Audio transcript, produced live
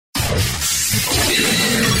From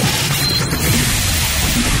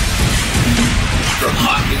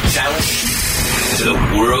hot new talent to the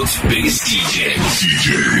world's biggest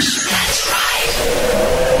DJs. That's right.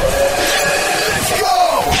 Let's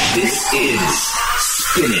go! This is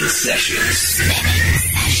Spinnin Sessions.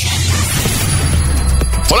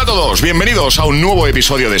 Hola a todos, bienvenidos a un nuevo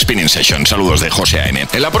episodio de Spinnin Session. Saludos de José A.N.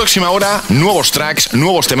 En la próxima hora, nuevos tracks,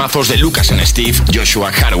 nuevos temazos de Lucas and Steve,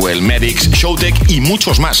 Joshua Harwell, Medics, Showtek y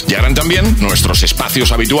muchos más. Llegarán también nuestros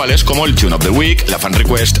espacios habituales como el Tune of the Week, la Fan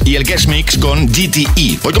Request y el Guest Mix con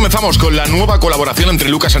GTE. Hoy comenzamos con la nueva colaboración entre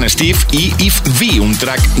Lucas and Steve y If V, un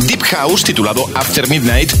track Deep House titulado After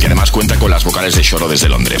Midnight, que además cuenta con las vocales de Shoro desde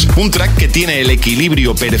Londres. Un track que tiene el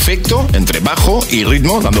equilibrio perfecto entre bajo y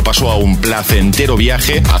ritmo, dando paso a un placentero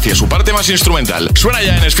viaje hacia su parte más instrumental. Suena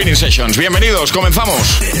ya en Spinnin Sessions. Bienvenidos,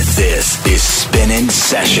 comenzamos. This is Spinnin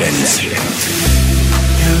Sessions. You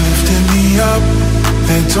lifted me up,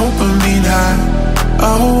 that dopamine high.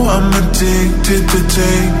 Oh, I'm addicted to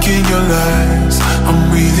taking your lies.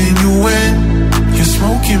 I'm breathing you in, you're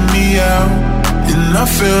smoking me out, and I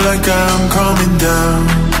feel like I'm coming down.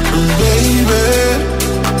 And baby,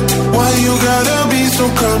 why you gotta be so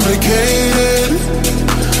complicated?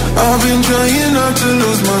 I've been trying not to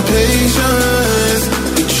lose my patience,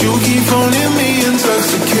 but you keep phoning me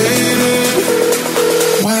intoxicated.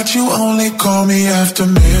 Why'd you only call me after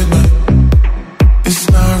midnight? It's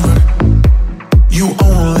not right. You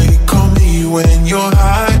only call me when you're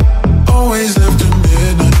high. Always after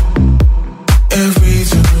midnight. Every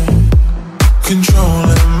time,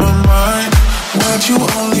 controlling my mind. Why'd you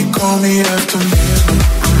only call me after midnight?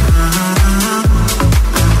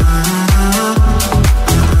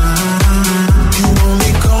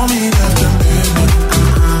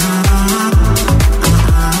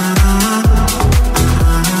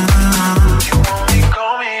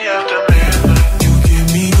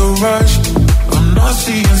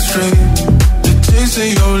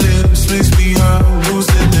 Say your lips makes me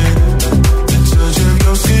hallucinate. The touch of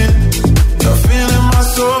your skin, the feeling my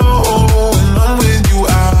soul. When I'm with you, I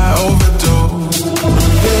overdose.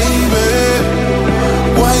 Baby,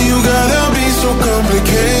 why you gotta be so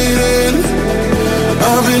complicated?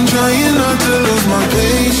 I've been trying not to lose my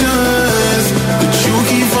patience, but you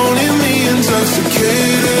keep phoning me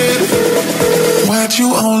intoxicated. Why'd you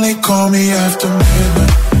only call me after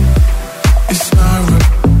midnight? It's not right.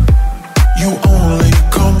 You only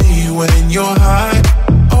call me when you're high.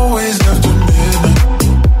 Always after midnight.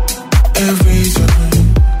 Every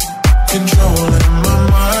time, controlling my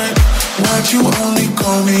mind. Why'd you only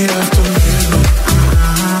call me after midnight?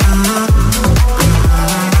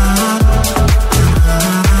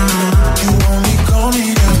 You only call me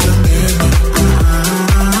after midnight.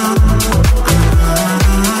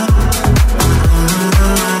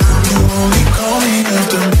 You only call me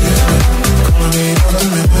after midnight.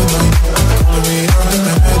 Call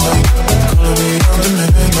me after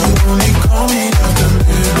midnight.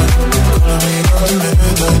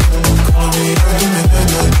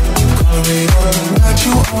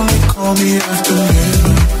 Call me after midnight.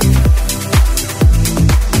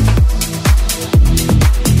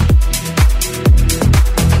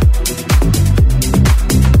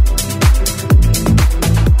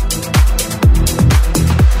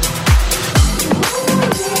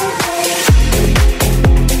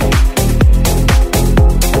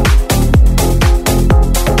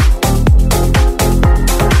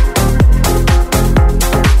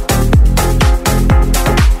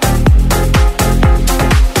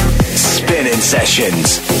 Sessions.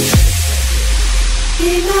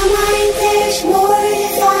 In my mind there's more to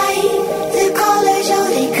find. The colors, oh,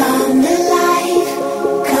 they come to life.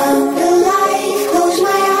 Come to life. Close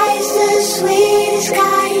my eyes, the sweetest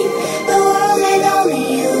kind. The world and only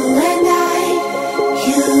you and I.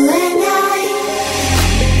 You and I.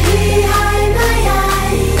 Behind my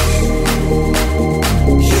eyes,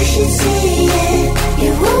 you should see it.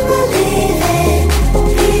 You won't believe it.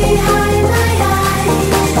 Behind my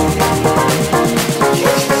eyes,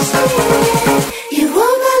 you should see it. You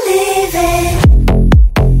won't believe it.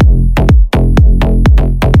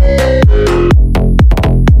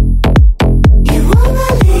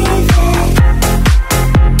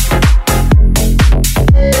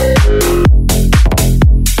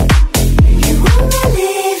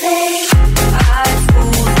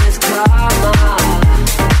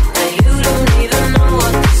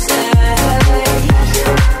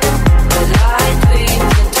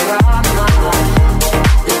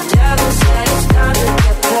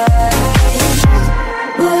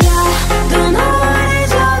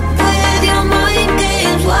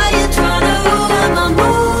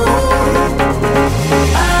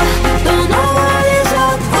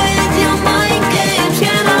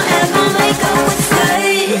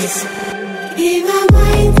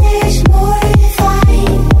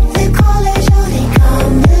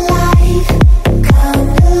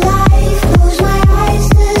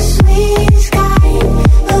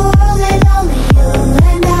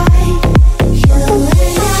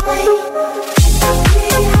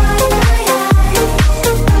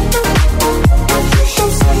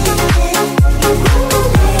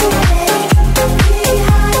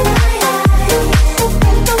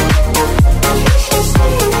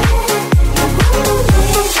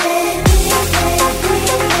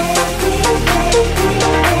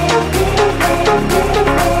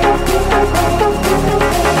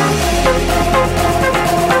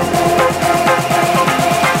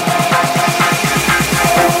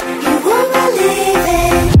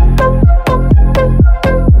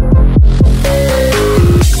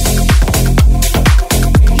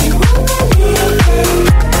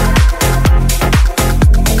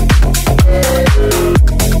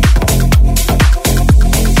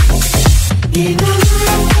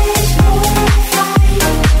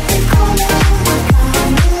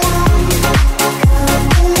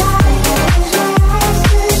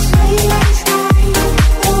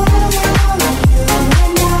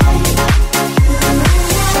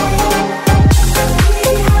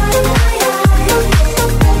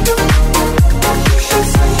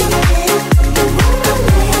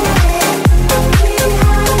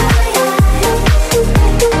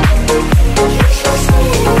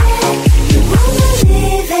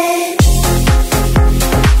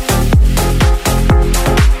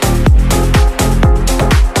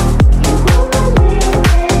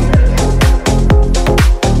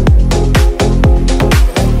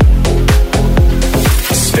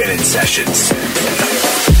 Sessions.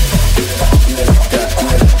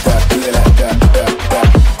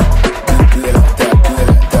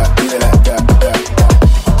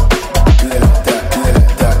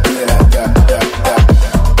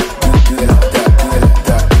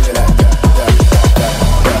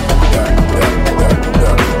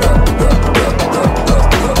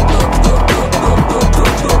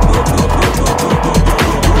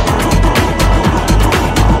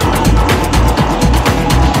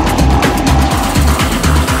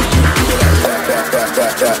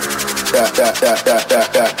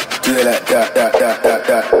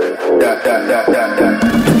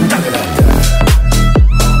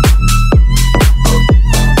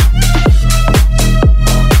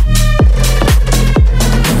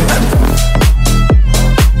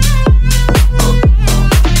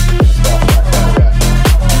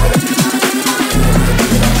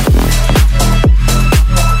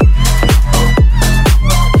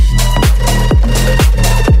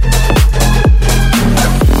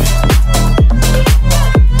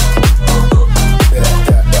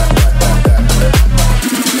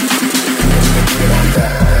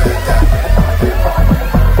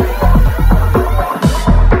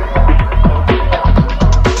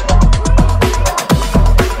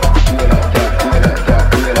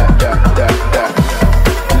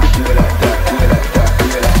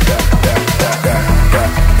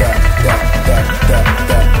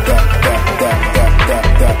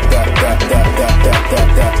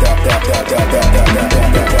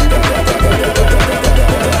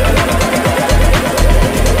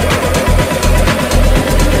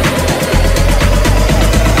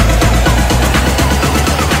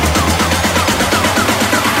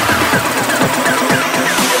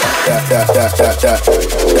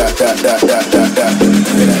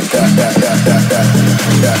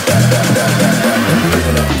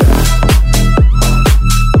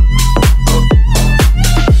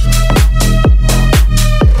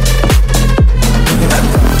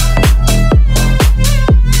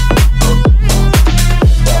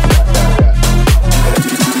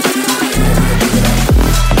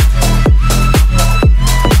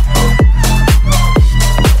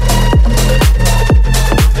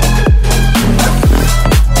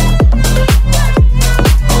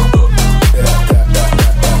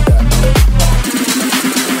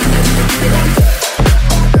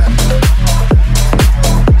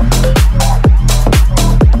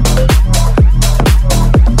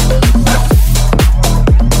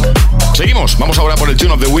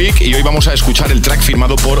 Y hoy vamos a escuchar el track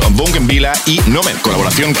firmado por Bougainvillea y Nomad,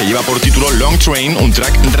 colaboración que lleva por título Long Train, un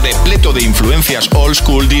track repleto de influencias old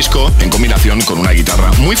school disco en combinación con una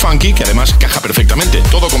guitarra muy funky que además caja perfectamente,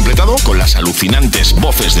 todo completado con las alucinantes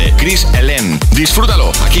voces de Chris Ellen.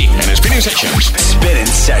 Disfrútalo aquí en Spinnin Sessions. Spinnin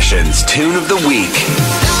Sessions, Tune of the Week.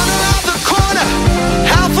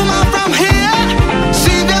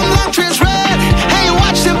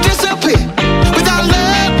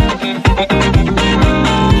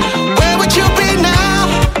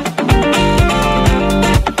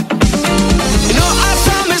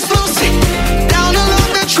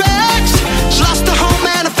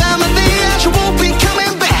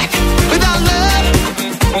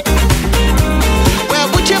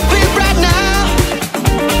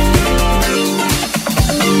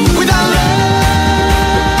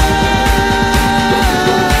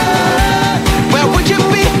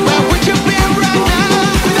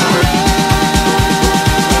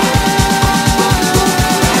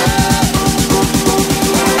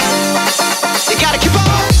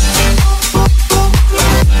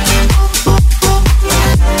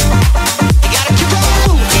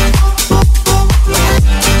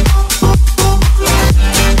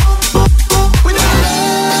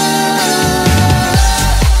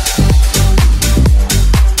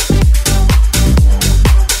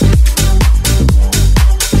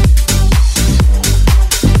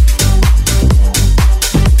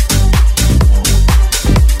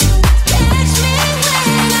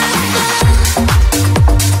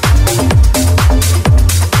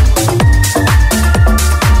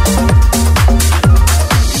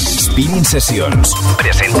 Sessions,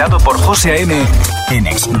 presentado por José A.M. en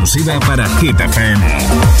exclusiva para Hit FM.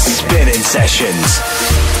 Spinnin Sessions.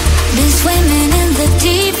 Been swimming in the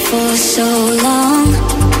deep for so long,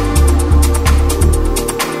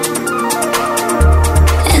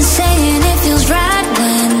 and saying it feels right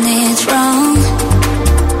when it's wrong.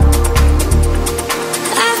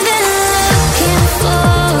 I've been looking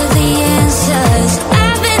for the answers.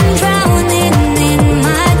 I've been drowning in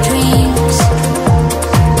my dreams.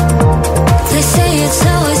 They say it's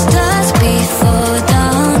always dusk before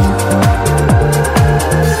dawn.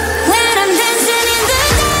 When I'm dancing in the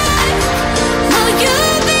dark,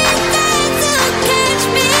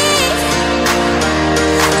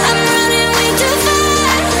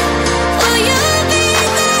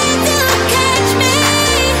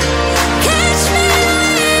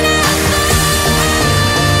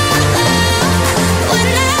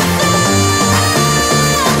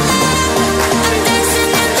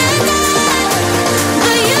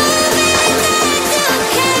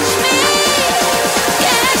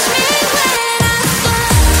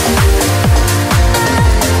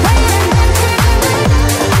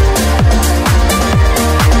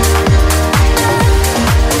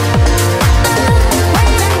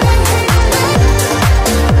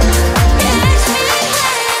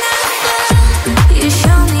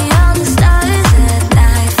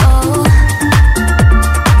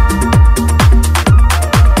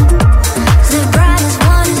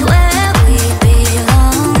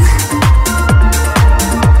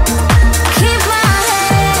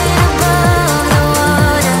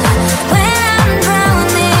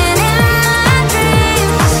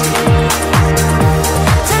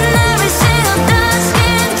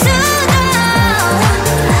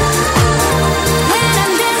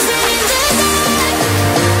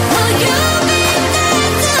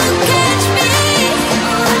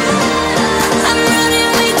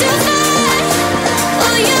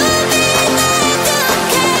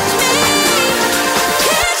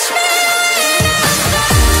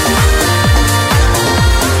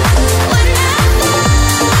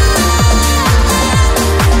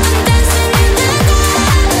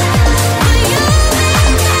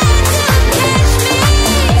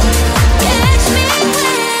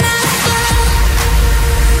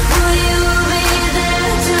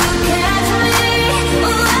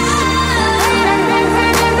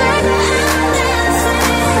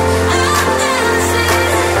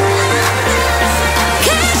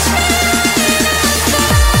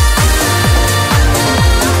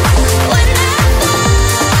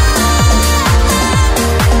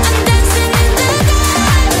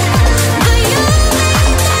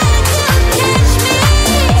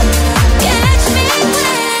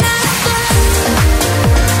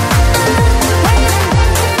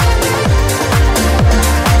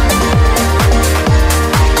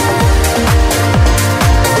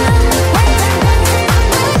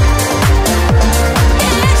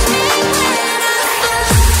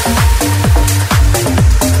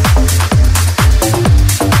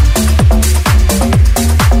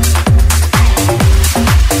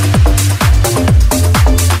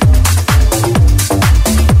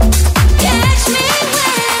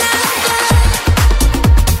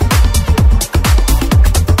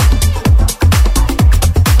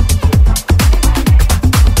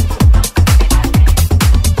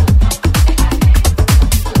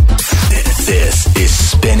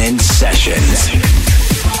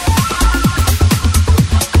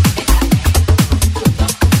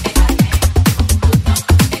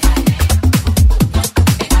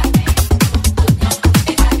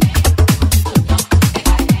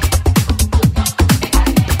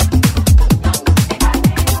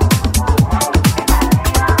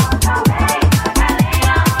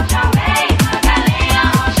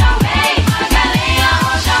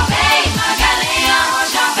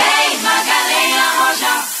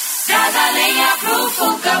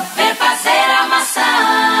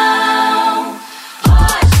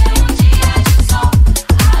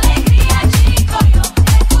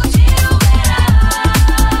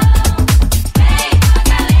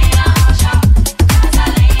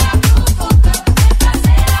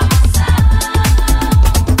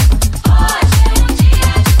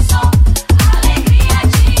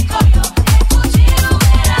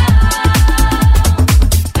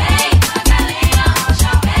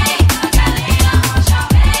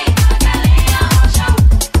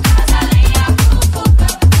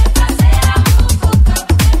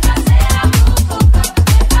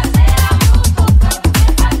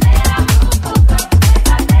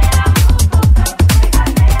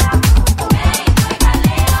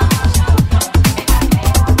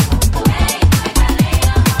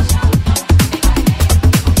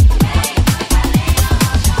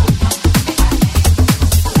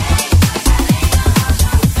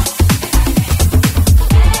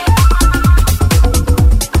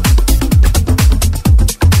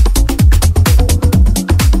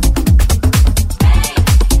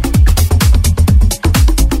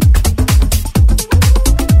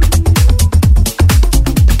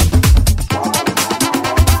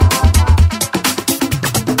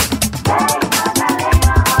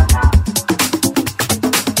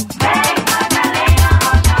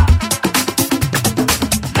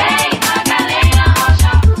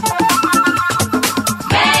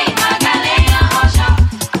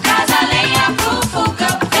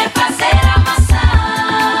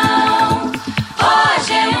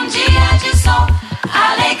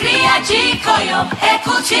 coió é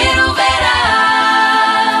curtir o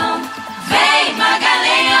verão. Vem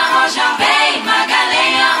Magalenha Roja, vem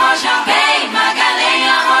Magalenha Roja, vem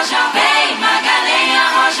Magalenha Roja, vem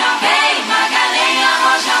Magalenha Roja, vem Magalenha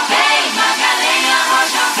Roja, vem Magalenha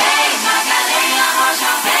Roja, vem Magalenha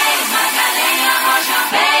Roja, vem Magalenha Roja,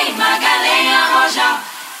 vem Magalenha Roja.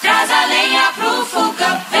 Traz a lenha pro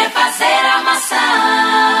fogão, vem fazer armação.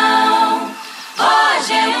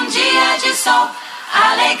 Hoje é um dia de sol,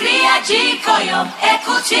 alegria de coió é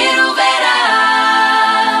curtir o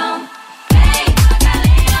verão.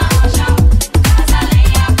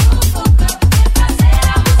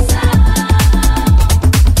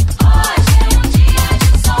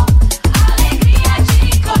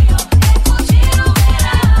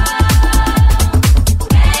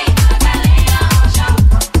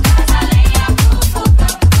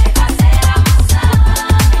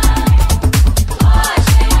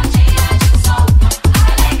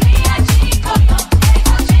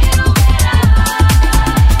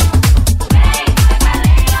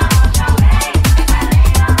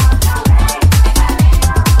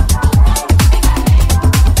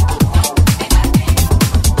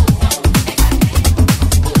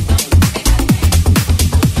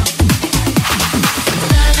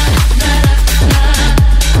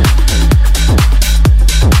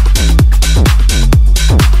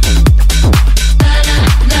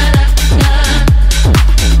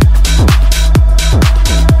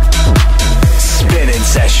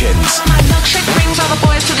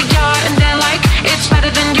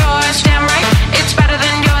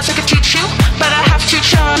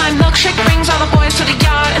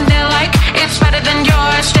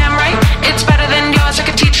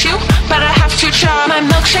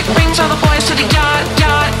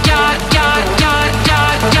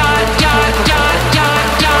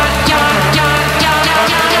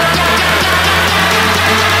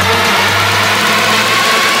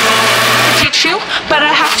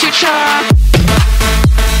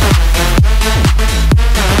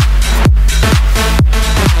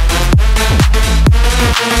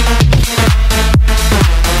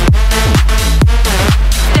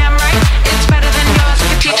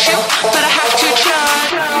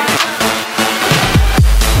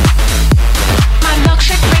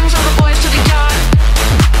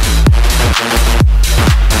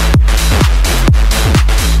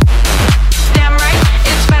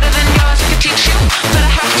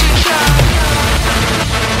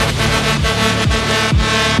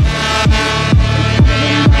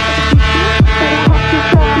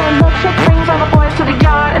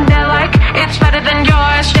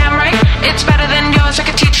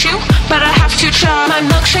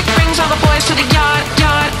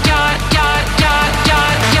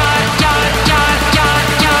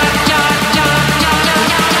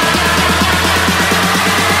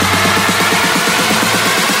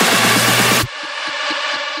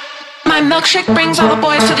 Milkshake brings all the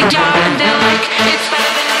boys to the yard and they're like, it's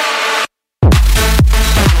better than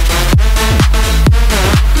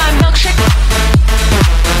my milkshake.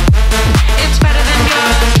 It's better than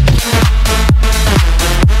yours.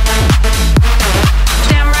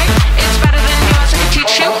 Damn right, it's better than yours. I can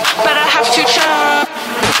teach you, but I have to try.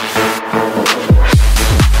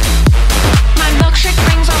 My milkshake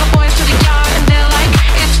brings all the boys to the yard and they're like,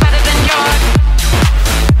 it's better than yours.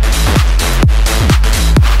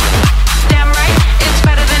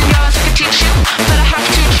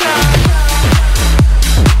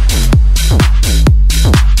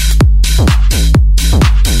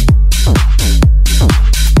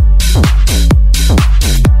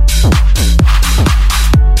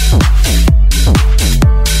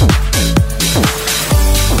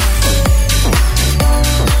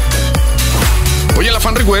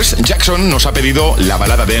 Jackson nos ha pedido la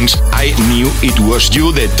balada dance I Knew It Was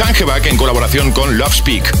You de Tangeback en colaboración con Love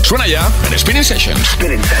Speak. Suena ya en Spinnin Sessions.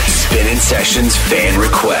 Spinnin Sessions fan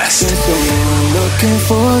request. I'm looking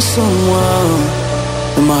for someone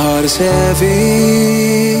and my heart is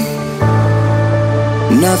heavy.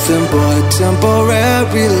 Nothing but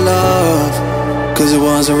temporary love, cause it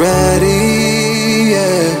wasn't ready,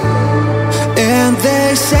 yeah. And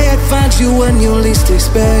they say I'd find you when you least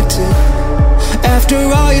expect it. After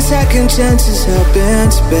all your second chances have been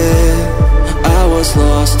spent, I was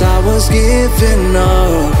lost, I was giving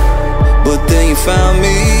up, but then you found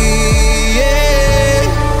me, yeah.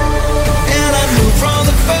 And I knew from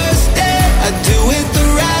the first day I'd do it the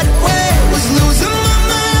right way. Was losing my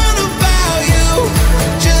mind about you,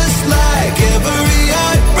 just like every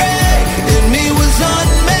heartbreak in me was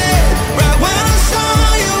unmade. Right when I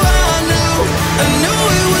saw you I knew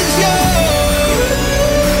it was you.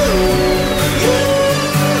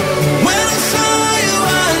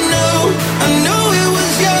 I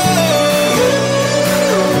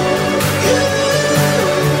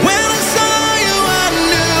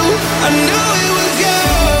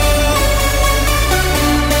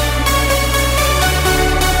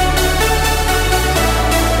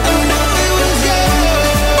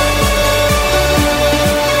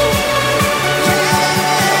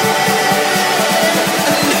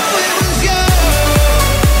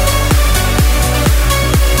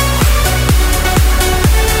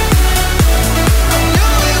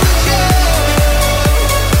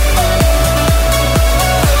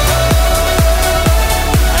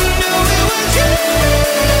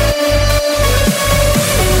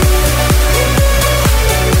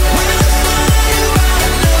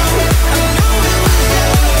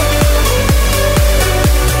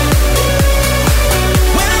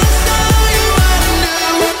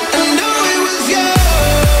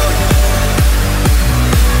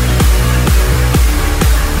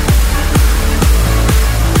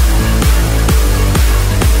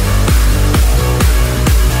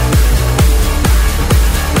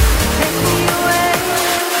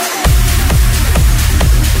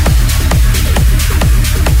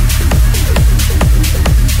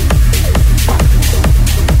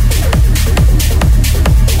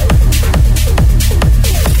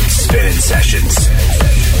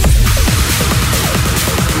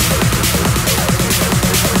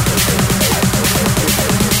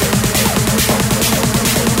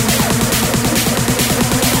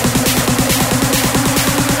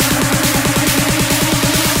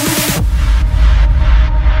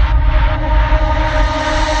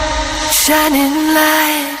shining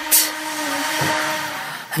light.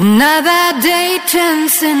 Another day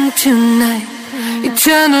turns into night.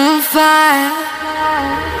 Eternal fire.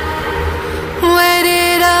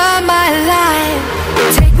 Waited all my life.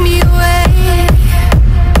 Take me away.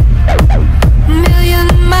 A million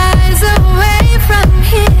miles away from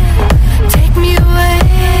here. Take me away.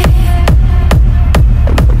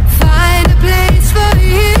 Find a place for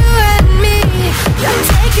you and me. You're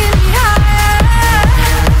taking me higher,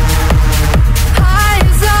 high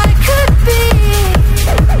as I could be.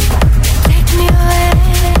 Take me away,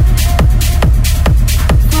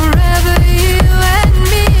 forever you and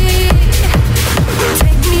me.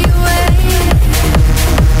 Take me away.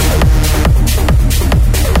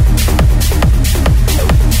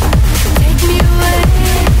 Take me away.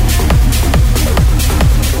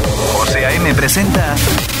 José A.M. presenta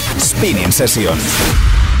Spinnin Session.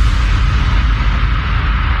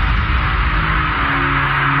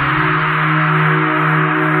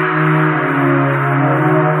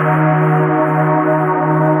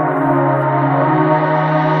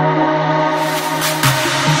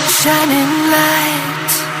 Shining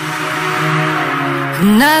light.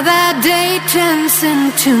 Another day turns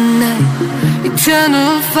into night.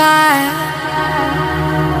 Eternal fire.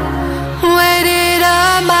 Waited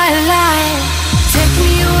all my life. Take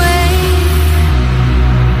me away.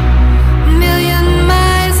 A million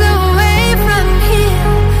miles away from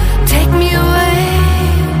here. Take me away.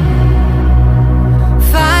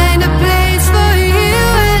 Find a place for you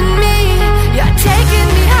and me. You're taking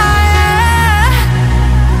me higher,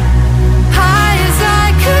 high as I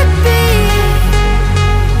could be.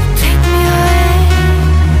 Take me away,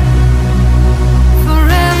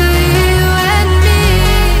 forever you and me.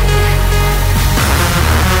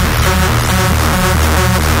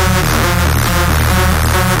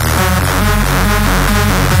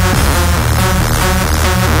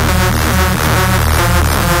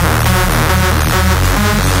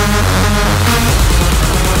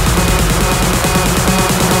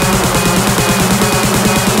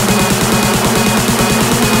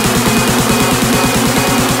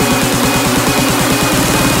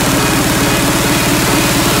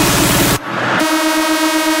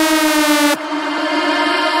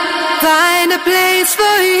 Find a place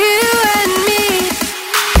for you and me.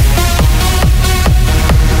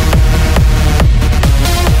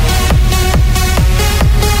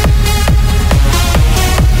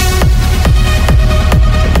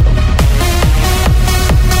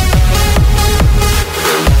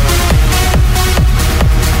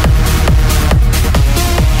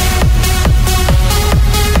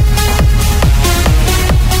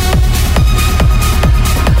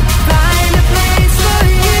 Find a place for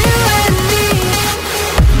you and me.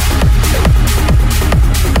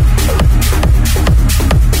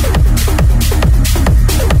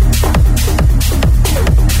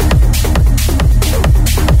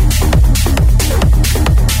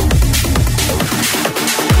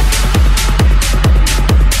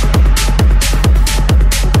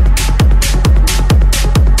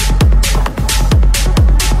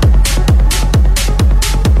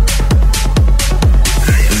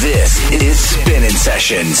 This is Spinnin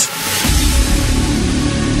Sessions.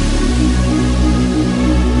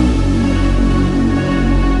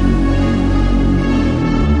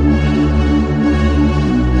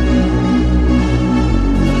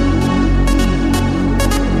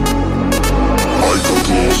 I got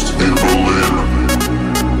lost in Berlin.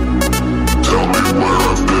 Tell me where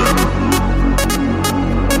I've been.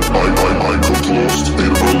 I got lost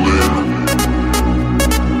in Berlin.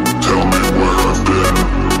 Tell me where I've been.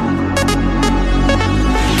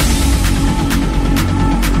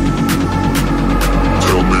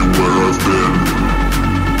 Tell me where I've been.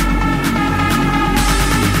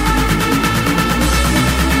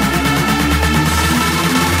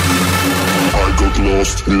 I got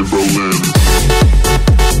lost in Berlin.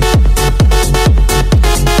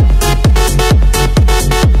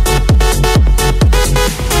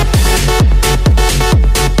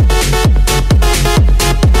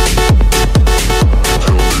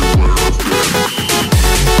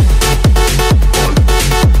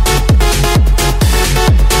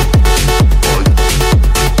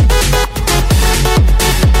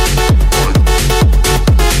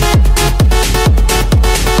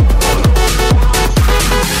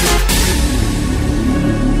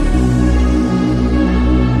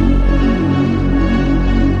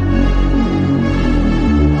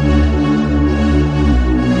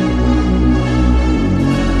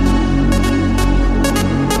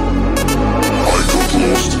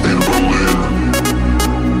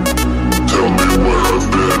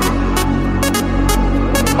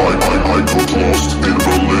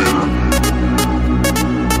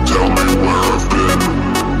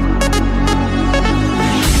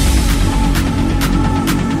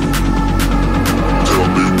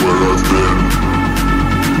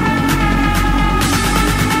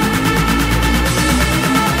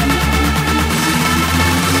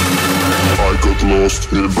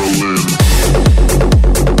 lost in Berlin.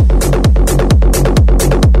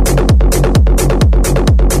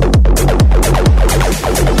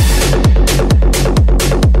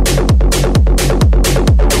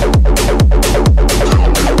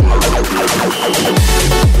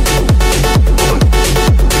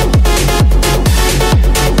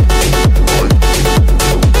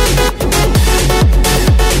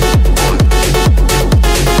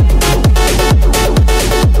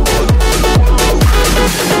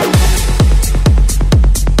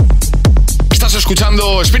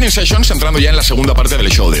 Spinnin Sessions, entrando ya en la segunda parte del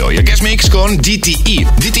show de hoy. El guest mix con DTE.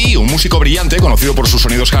 DTE, un músico brillante conocido por sus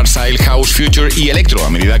sonidos hardstyle, house, future y electro. A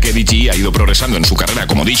medida que DTE ha ido progresando en su carrera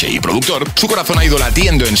como DJ y productor, su corazón ha ido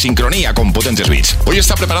latiendo en sincronía con potentes beats. Hoy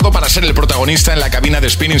está preparado para ser el protagonista en la cabina de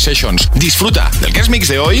Spinnin Sessions. Disfruta del guest mix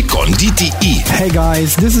de hoy con DTE. Hey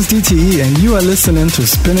guys, this is DTE and you are listening to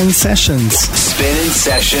Spinnin Sessions. Spinnin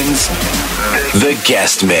Sessions, the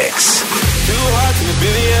guest mix. Too hard to be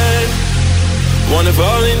the end. Wanna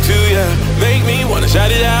fall into ya, make me wanna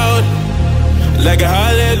shout it out like a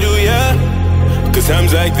hallelujah. Cause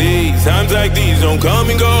times like these don't come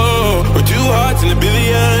and go. We're two hearts in a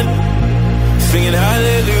billion, singing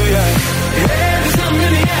hallelujah. Hey, there's something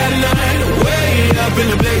in the air tonight, way up in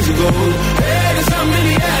the blaze of gold. Hey, there's something in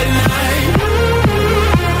the air tonight.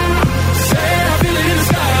 Say I feel it in the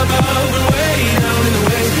sky above and way down in the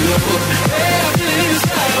waves below. Hey, I feel it in the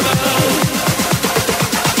sky above.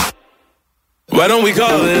 Why don't we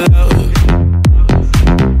call it love?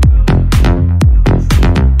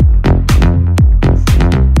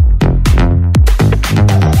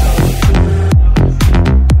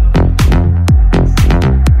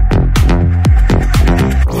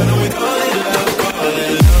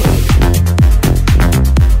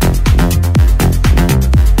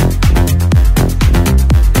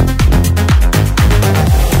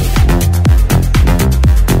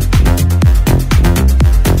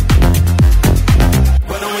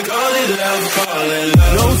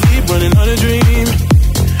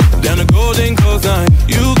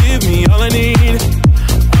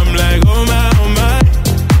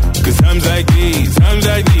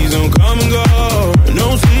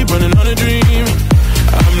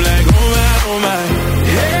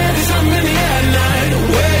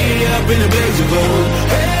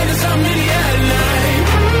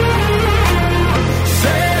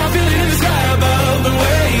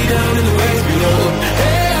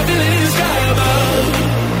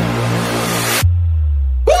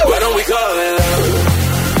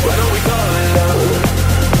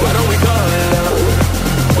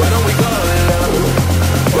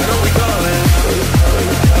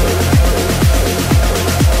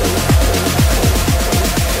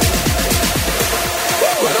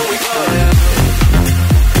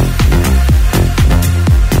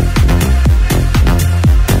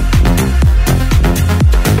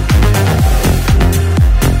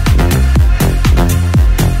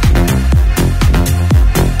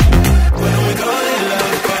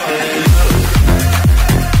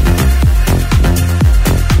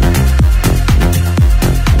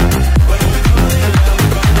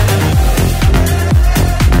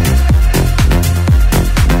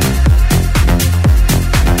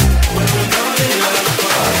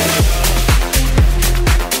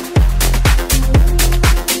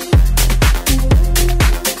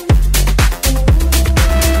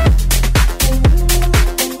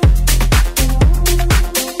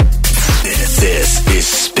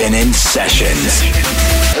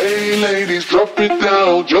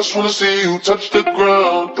 Just wanna see you touch the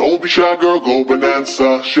ground. Don't be shy, girl, go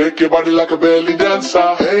bonanza. Shake your body like a belly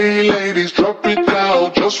dancer. Hey, ladies, drop it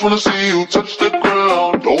down. Just wanna see you touch the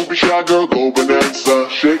ground. Don't be shy, girl, go bonanza.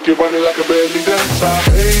 Shake your body like a belly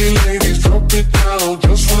dancer. Hey, ladies, drop it down.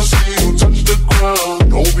 Just wanna see you touch the ground.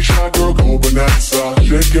 Don't be shy, girl, go bonanza.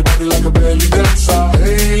 Shake your body like a belly dancer.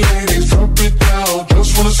 Hey, ladies, drop it down.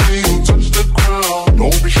 Just wanna see you touch the ground.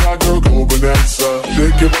 Don't be shy, girl, go bonanza.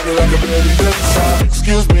 Shake your body like a belly dancer.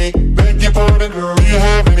 Excuse me, beg your pardon, girl. Do you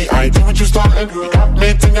have any idea what you starting, girl? You got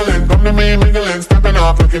me tingling, come to me mingling, stepping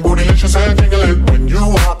off, looking bootylicious and jingling. When you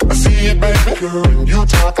walk, I see it, baby, girl. When you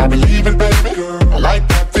talk, I believe it, baby, girl. I like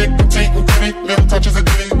that thick, petite, and pretty, little touches of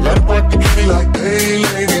ditty. Let it work the kitty like, hey,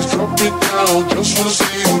 ladies, drop it down. Just wanna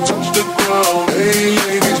see you touch the ground. Hey,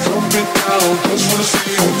 ladies, drop it down. Just wanna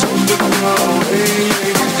see you touch the ground. Hey,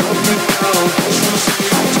 ladies, drop it down. Just wanna see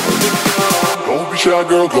you touch the ground. Don't be shy,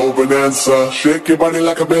 girl, go bonanza. Shake your body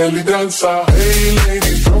like a belly dancer. Hey,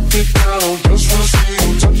 ladies, drop it down. Just wanna see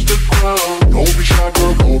you touch the ground. Don't be shy,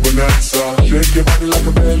 girl, go bonanza. Shake your body like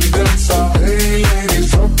a belly dancer. Hey,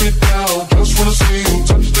 ladies, drop it down. Just wanna see you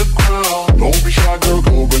touch the ground. Don't be shy, girl,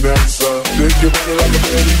 go bonanza. Shake your body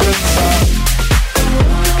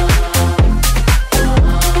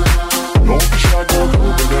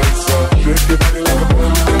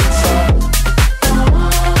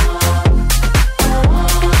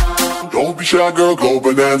shy girl, go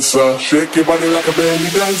bonanza. Shake your body like a belly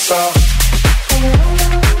dancer.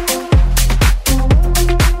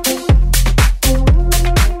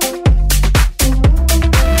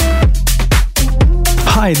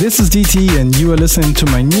 Hi, this is DT and you are listening to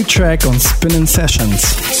my new track on Spinnin Sessions.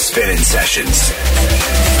 Spinnin Sessions.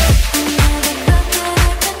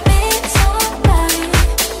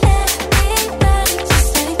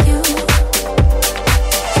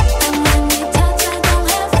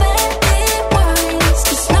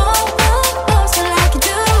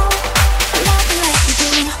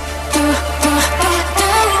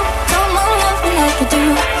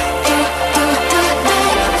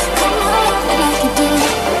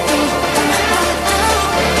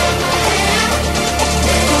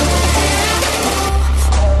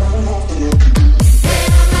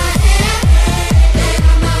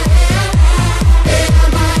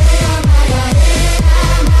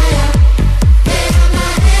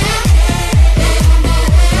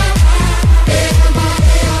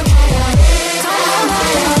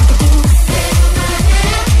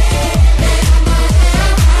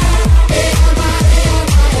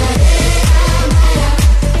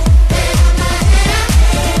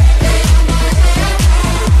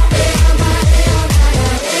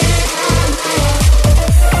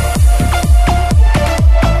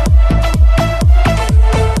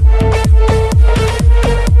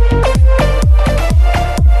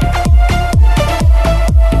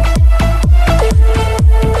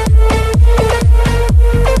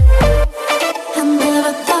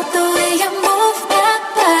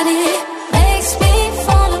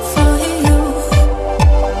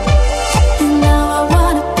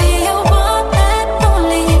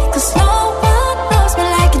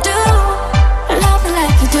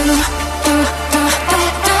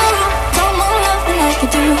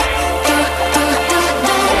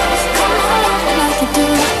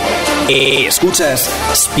 Escuchas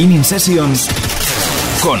Spinnin Sessions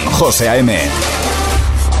con José A.M.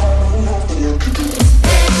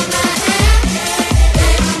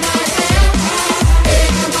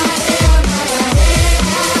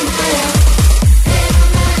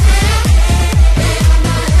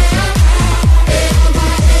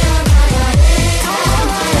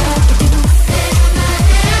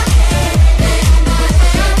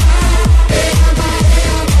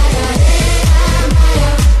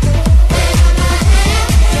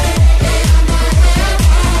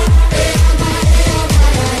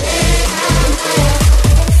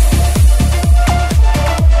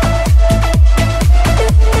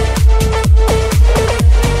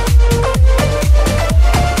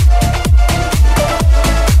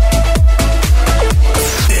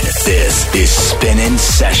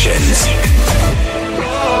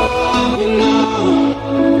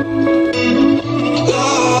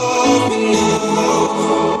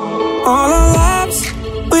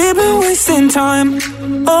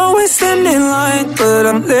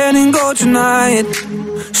 Tonight.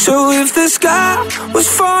 So if the sky was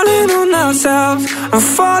falling on ourselves and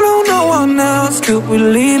follow no one else, could we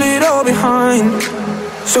leave it all behind?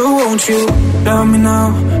 So won't you love me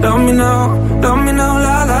now, love me now, love me now,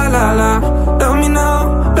 la la la la. Love me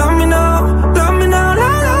now, love me now, love me now,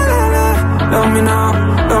 la la la la. Love me now,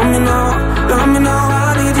 love me now, love me now.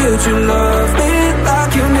 I need you to love me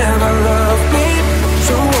like you never loved me.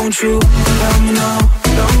 So won't you love me now,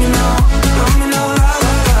 love me now, love me now, la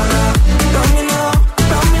la la la. Love me now,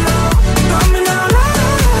 love me now, love me now, la la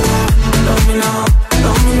la la. Love me now,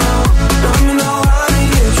 love me now, love me now. I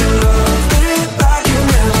need you to love me like you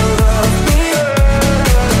never loved me.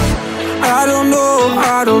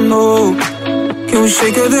 I don't know. Can we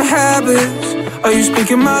shake of the habits? Are you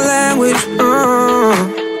speaking my language?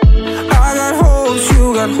 I got hopes,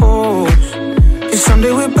 you got hopes. 'Cause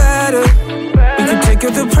someday we're better. We can take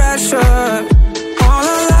up the pressure. All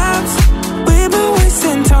our lives, we've been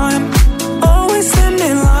wasting time. Always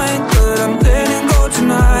standing in line, but I'm letting go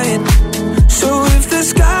tonight. So if the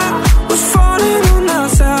sky was falling on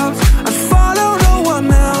ourselves, I'd follow no one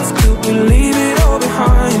else. Could we leave it all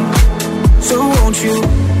behind? So won't you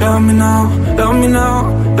love me now, love me now,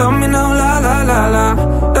 love me now, la la la la.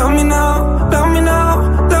 Love me now, love me now,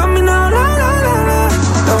 love me now, la la la la.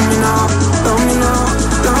 Love me now, love me now,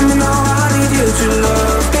 love me now. I need you to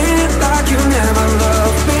love me like you never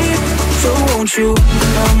loved me. So won't you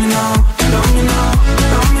love me now, love me now,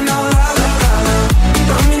 love me now, la la la la.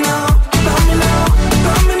 Love me now, love me now,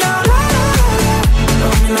 love me now, la la la la.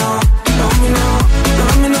 Love me now, love me now,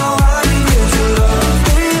 love me now. I need you to love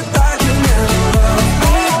me like you never loved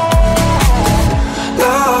me.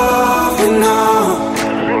 Love me now,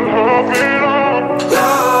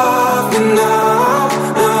 love me now, love me now,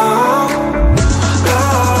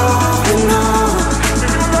 love me now.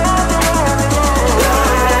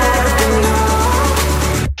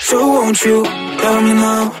 Won't you love me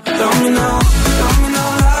now, love me now, love me now,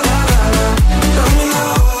 la la la la. Love me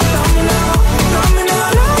now, love me now, love me now,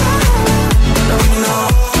 la la la. Love me now,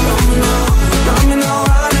 love me now, love me now.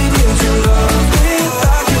 I need you to love me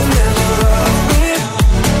like you never loved me.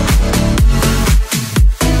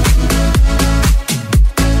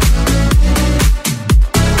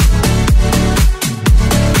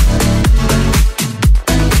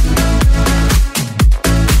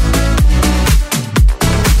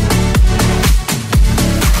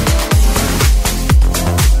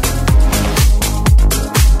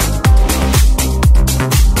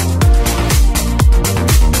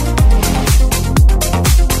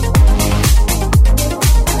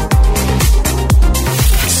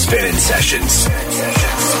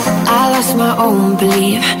 I lost my own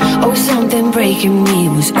belief. Oh, something breaking me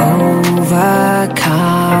was overcome.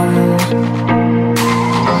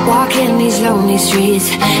 Walking these lonely streets,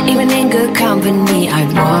 even in good company,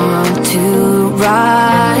 I'd want to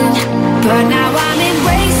run. But now I'm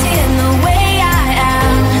embracing the way I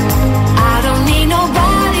am. I don't need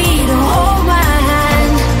nobody to hold my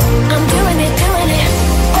hand. I'm doing it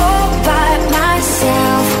all by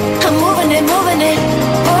myself. I'm moving it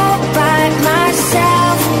all by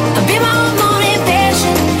myself. I'll be my own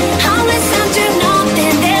motivation. I'll listen to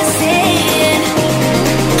nothing they're saying.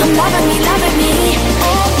 I'm loving me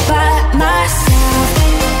all by myself.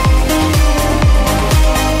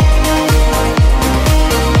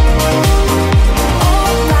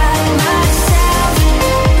 All by myself.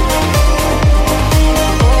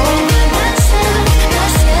 All by myself.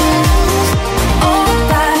 All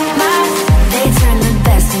by myself. They turn the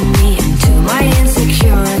best in me into my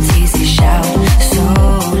insecurities. They shout so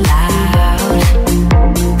loud.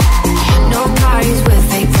 No parties with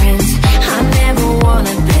fake friends. I never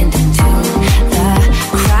wanna blend into the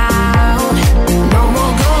crowd. No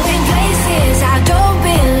more going places I don't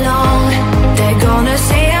belong. They're gonna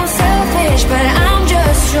say I'm selfish, but I'm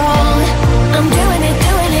just strong. I'm doing it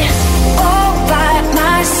all by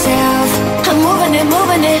myself. I'm moving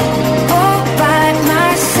it all by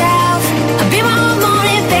myself. I'll be my own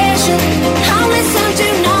motivation. I'll listen to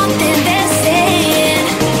nothing they're saying.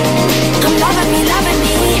 I'm loving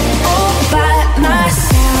me all by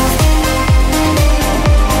myself.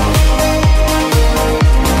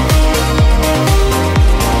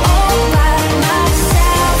 All by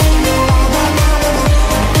myself.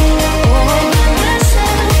 All by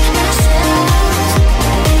myself.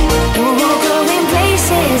 No more going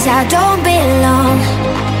places I don't belong.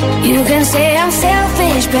 You can say I'm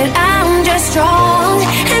selfish, but I'm just strong.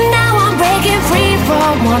 And now I'm breaking free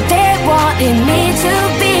from what they wanted me to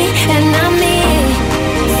be. And I'm me,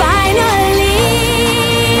 finally.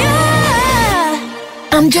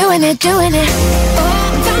 I'm doing it all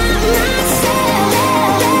by myself.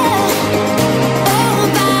 All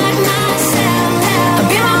by myself. I'll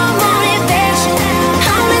be my own motivation.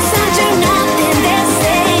 I'll listen to nothing they're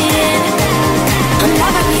saying. I'm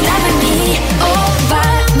loving me all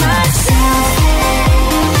by myself.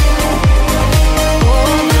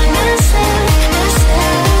 All by myself.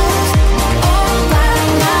 All by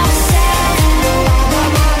myself.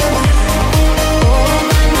 All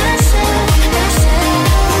by myself.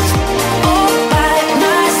 All by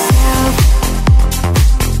myself.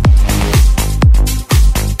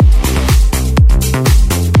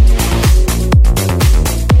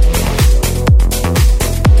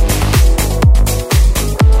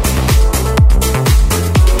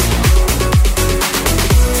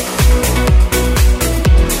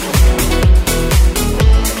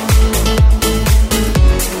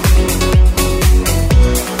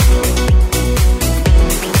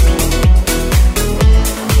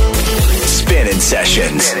 Spinnin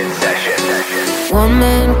Sessions. One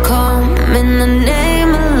man come in the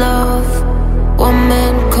name of love. One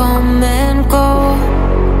man come and go.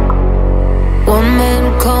 One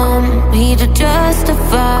man come, he to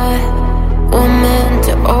justify. One man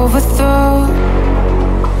to overthrow.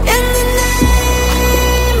 In the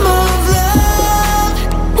name of love.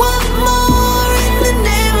 What more in the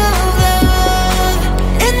name of love?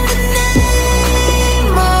 In the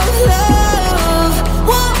name of love.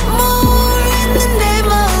 What more in the name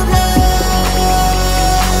of love?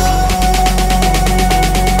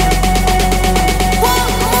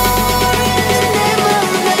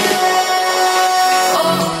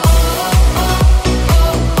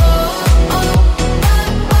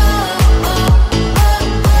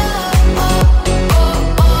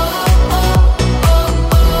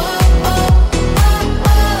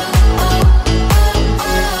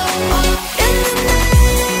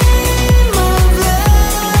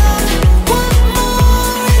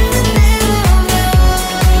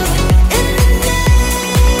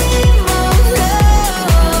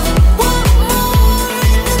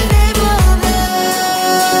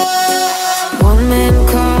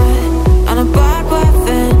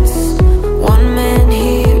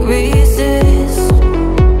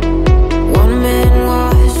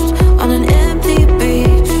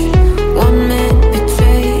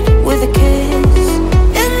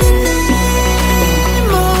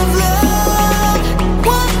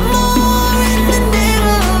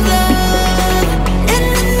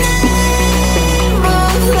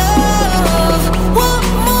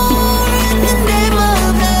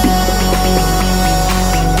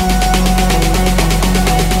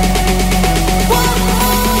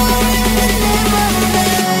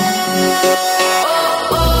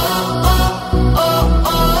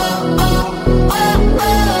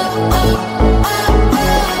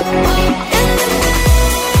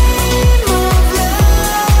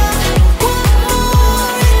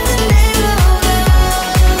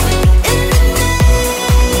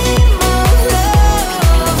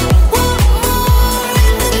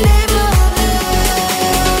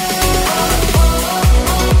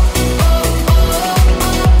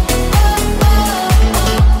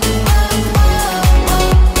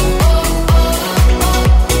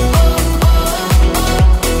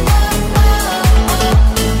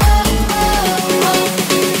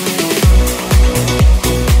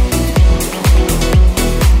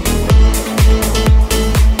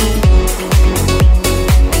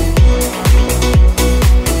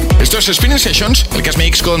 es Spinnin Sessions, el Cast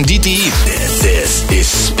Mix con DTE. This is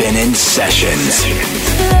Spinnin Sessions.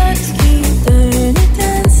 Let's keep dirty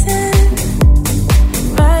dancing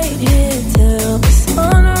right here till the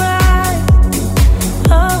sunrise.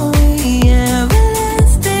 Are we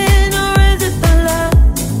everlasting or is it the last?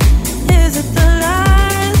 Is it the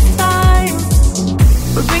last time?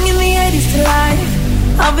 We're bringing the 80s to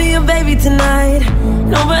life. I'll be your baby tonight.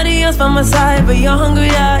 Nobody else by my side but your hungry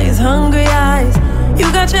eyes, hungry eyes. You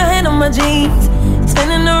got your hand on my jeans,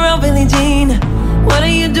 spinning around Billie Jean. What are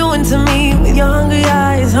you doing to me with your hungry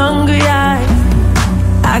eyes, hungry eyes?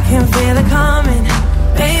 I can feel it coming,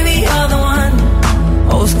 baby, you're the one.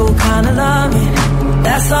 Old school kind of loving,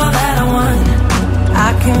 that's all that I want.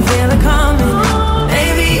 I can feel it coming,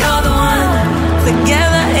 baby, you're the one.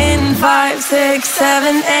 Together in 5, 6,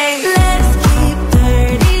 7, 8. Let's keep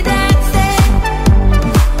dirty dancing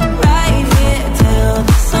right here till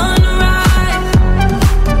the sunrise.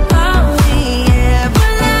 Are we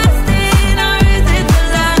everlasting or is it the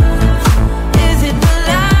last? Is it the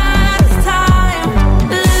last time?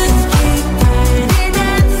 Let's keep dirty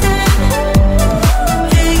dancing.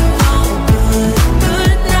 Ain't no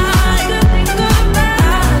good night.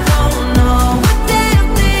 I don't know what damn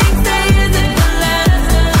things say. Is it the last?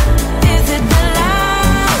 Is it the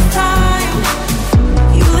last time?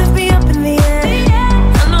 You lift me up in the air.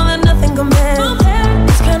 I know that nothing compares.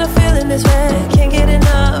 This kind of feeling is rare. Can't get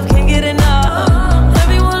enough, can't get enough.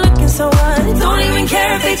 Everyone looking so what? Don't even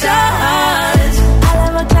care if they judge. I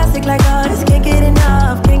love a classic like us. Can't get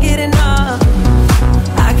enough, can't get enough.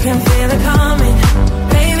 I can feel it coming,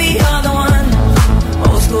 baby, you're the one.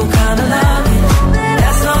 Old school kind of loving,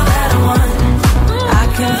 that's all that I want. I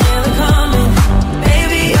can feel it coming,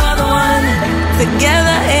 baby, you're the one.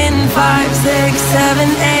 Together in 5, 6, 7,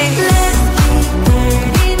 8. Let's keep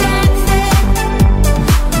dirty dancing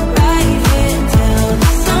right here till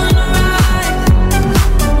the sunrise.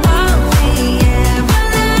 Are we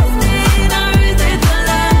everlasting or is it the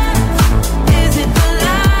last? Is it the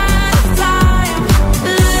last time?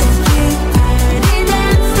 Let's keep dirty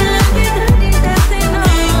dancing. Ain't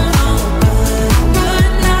no good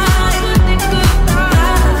night. I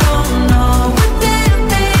don't know what damn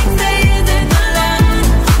things say. Is it the last?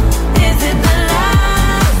 Is it the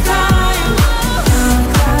last time?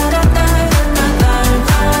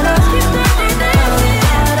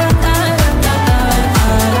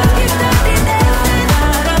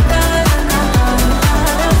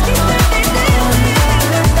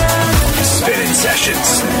 Spinnin Sessions.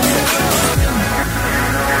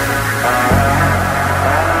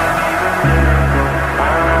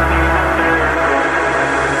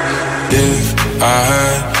 If I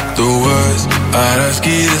had the words, I'd ask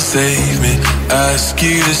you to save me, ask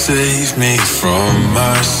you to save me from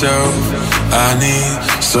myself. I need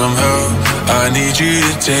some help, I need you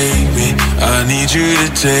to take me, I need you to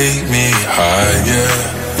take me higher.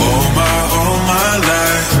 All my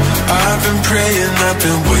life, I've been praying, I've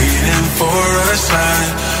been waiting for a sign.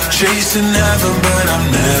 Chasing heaven, but I'm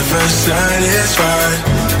never satisfied.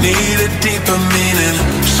 Need a deeper meaning,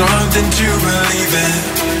 something to believe in.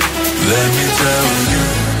 Let me tell you,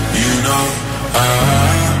 you know, I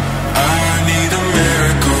need a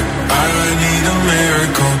miracle, I need a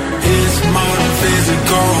miracle. It's more than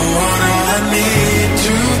physical, what I need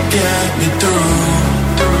to get me through.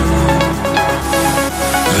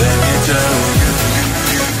 Let me tell you.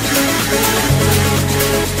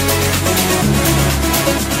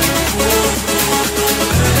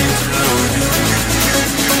 Let me tell you.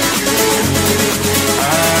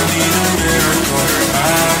 I need a miracle,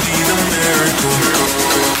 I need a miracle.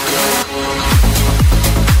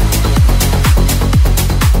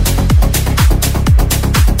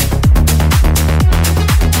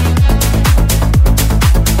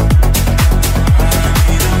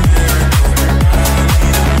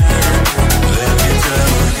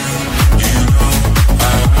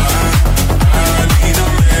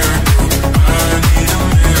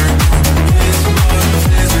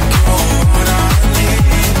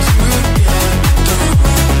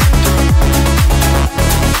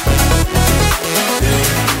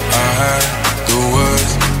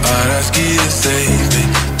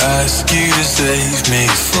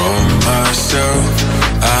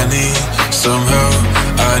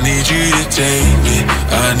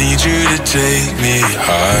 Take me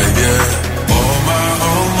higher. All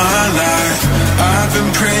my life, I've been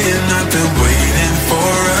praying, I've been waiting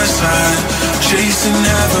for a sign. Chasing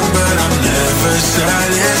heaven, but I'm never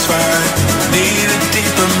satisfied. Need a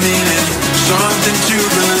deeper meaning, something to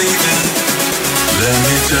believe in. Let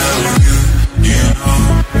me tell you, you know,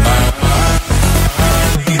 I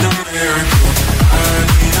need a miracle. I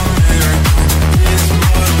need a miracle. It's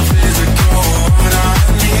more than physical.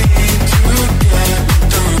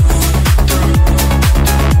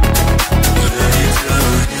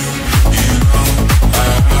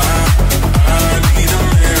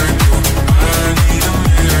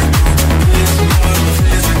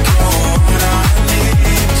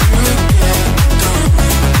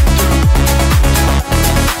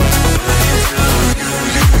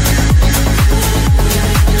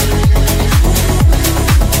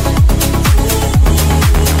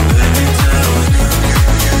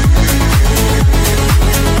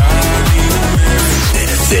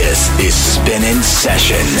 is Spinnin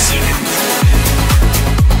Sessions.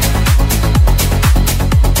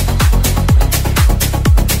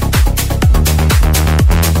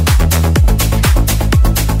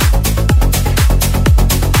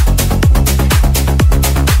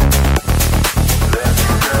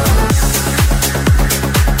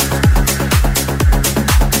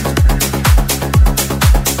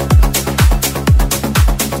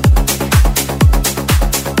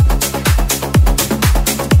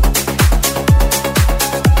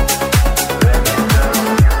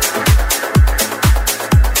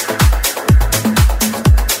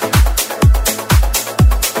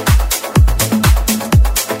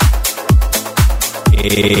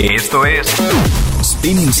 Esto es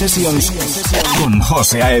Spinnin Sessions con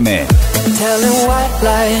José A.M. Telling white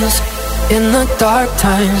lies in the dark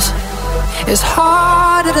times. It's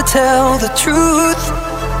harder to tell the truth.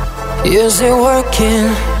 Is it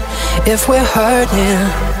working if we're hurting?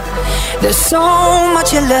 There's so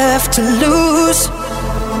much left to lose.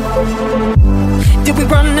 Did we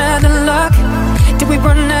run out of luck? Did we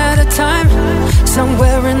run out of time?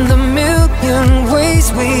 Somewhere in the million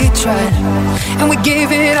ways we tried, and we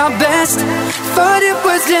gave it our best, but it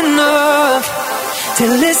was enough.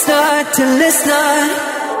 Till it's not, till it's not.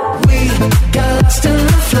 We got lost in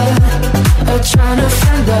the flood of trying to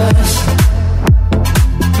find us.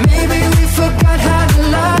 Maybe we forgot how to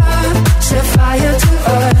love. Set fire to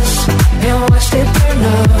us and watched it burn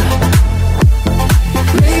up.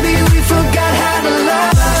 Maybe we forgot how to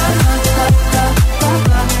love.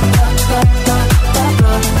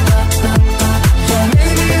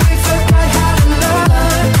 Maybe we forgot how to love.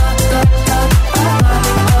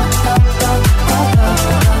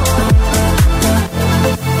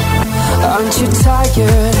 Aren't you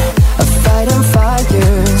tired of fighting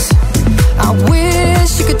fires? I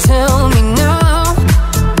wish you could tell me now,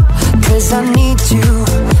 'cause I need you,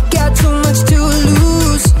 got too much to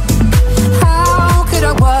lose. How could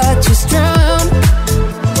I watch us drown?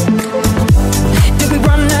 Did we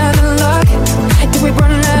run out of luck? Did we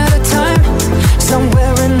run out of time?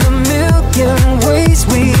 Somewhere in the million ways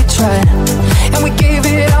we tried, and we gave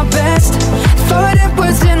it our best, thought it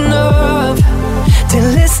was enough.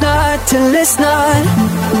 Till it's not, till it's not.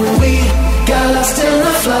 We got lost in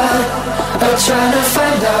the flood of trying to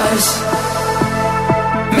find us.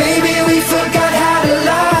 Maybe we forgot how to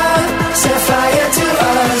love. Set fire to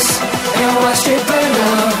us and watched it burn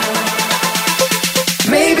up.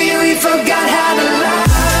 Maybe we forgot how to love.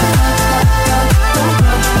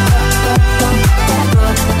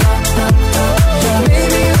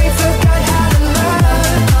 Maybe we forgot how to love.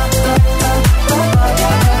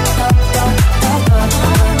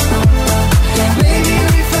 Maybe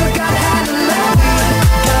we forgot how to love.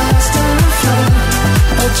 Got lost in the flood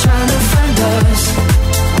of trying to find us.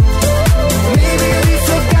 Maybe we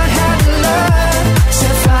forgot how to love.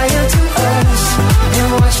 Set fire to us and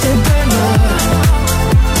watched it burn up.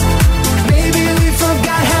 Maybe we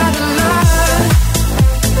forgot how to love.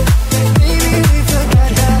 Maybe we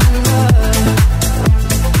forgot how to love.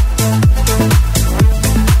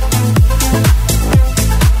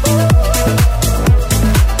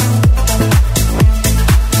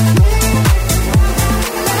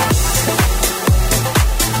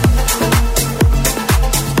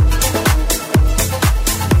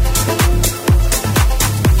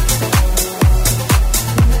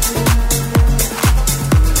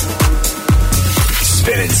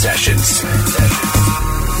 Spinnin Sessions.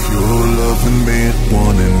 You're loving me,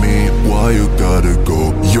 wanting me, why you gotta go?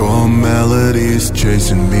 Your melody's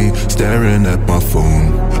chasing me, staring at my phone.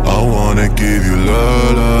 I wanna give you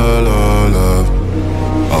love, love, love, love.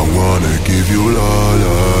 I wanna give you love,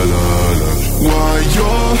 love, love, love. Why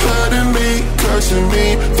you're hurting me, cursing me,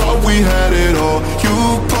 thought we had it all. You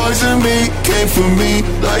poisoned me, came for me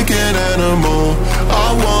like an animal. I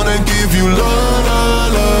wanna give you love,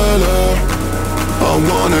 love, love, love. I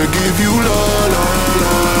wanna give you love, love,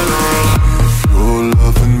 love, love. You're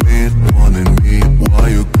loving me, wanting me, why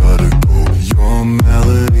you gotta go? Your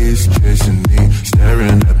melody's chasing me,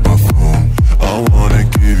 staring at my phone. I wanna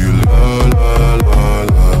give you love, love, love,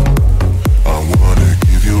 love. I wanna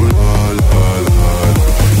give you love, love, love,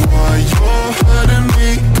 love. Why you're hurting me,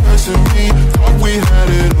 cursing me, thought we had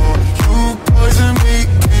it all. You poisoned me,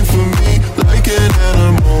 came for me like an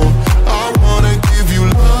animal. I wanna give you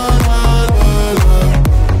love, love, love, love.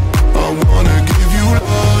 I wanna give you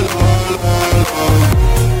love, love, love,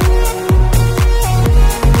 love.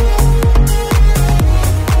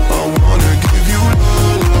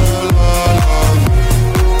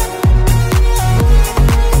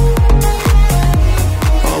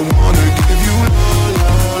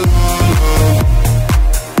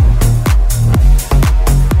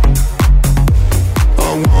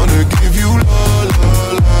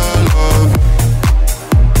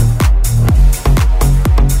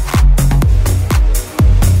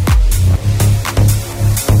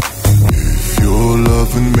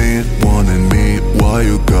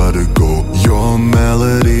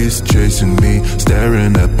 chasing me,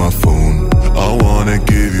 staring at my phone. I wanna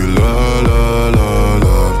give you love, love, love,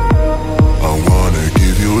 love. I wanna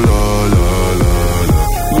give you love, love, love,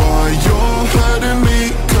 love. Why you're hurting me,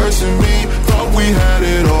 cursing me, thought we had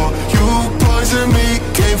it all. You poisoned me,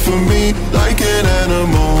 came for me like an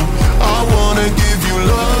animal. I wanna give you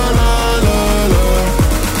love, love, love, love.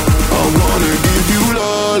 I wanna give you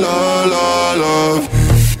love, love, love, love.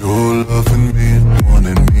 If you're loving me and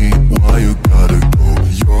wanting me, why you gotta go?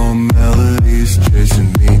 Your melody's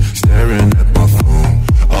chasing me, staring at my phone.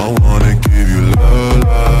 I wanna give you love,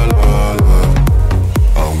 love, love, love.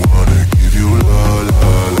 I wanna give you love,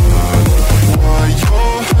 love, love. Why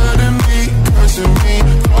you're hurting me, cursing me,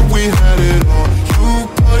 thought we had it all. You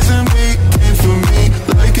poisoned me, came for me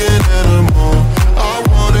like an animal. I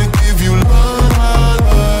wanna give you love, love,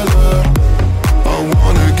 love, love. I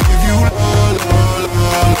wanna give you love, love,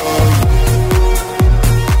 love, love.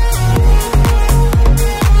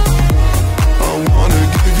 I wanna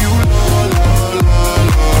give you love, love, love,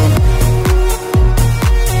 love.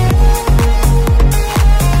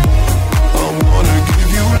 I wanna give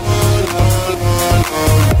you love, love, love,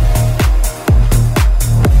 love.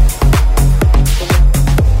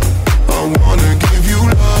 I wanna give you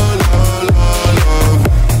love, love, love, love.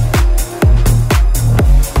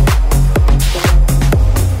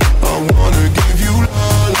 I wanna give you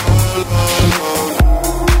love, love, love, love.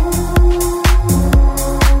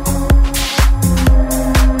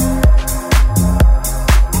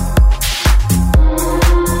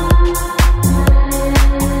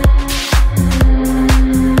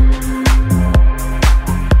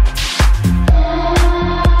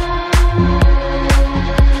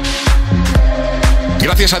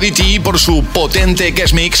 Gracias a DT por su potente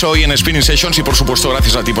guest mix hoy en Spinnin Sessions y por supuesto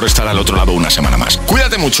gracias a ti por estar al otro lado una semana más.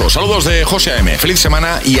 Cuídate mucho, saludos de José A.M. Feliz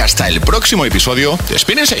semana y hasta el próximo episodio de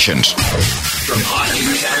Spinnin Sessions. From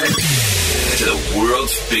Hollywood to the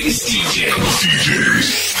world's biggest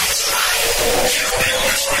DJs.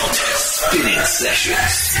 Spinnin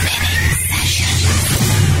Sessions.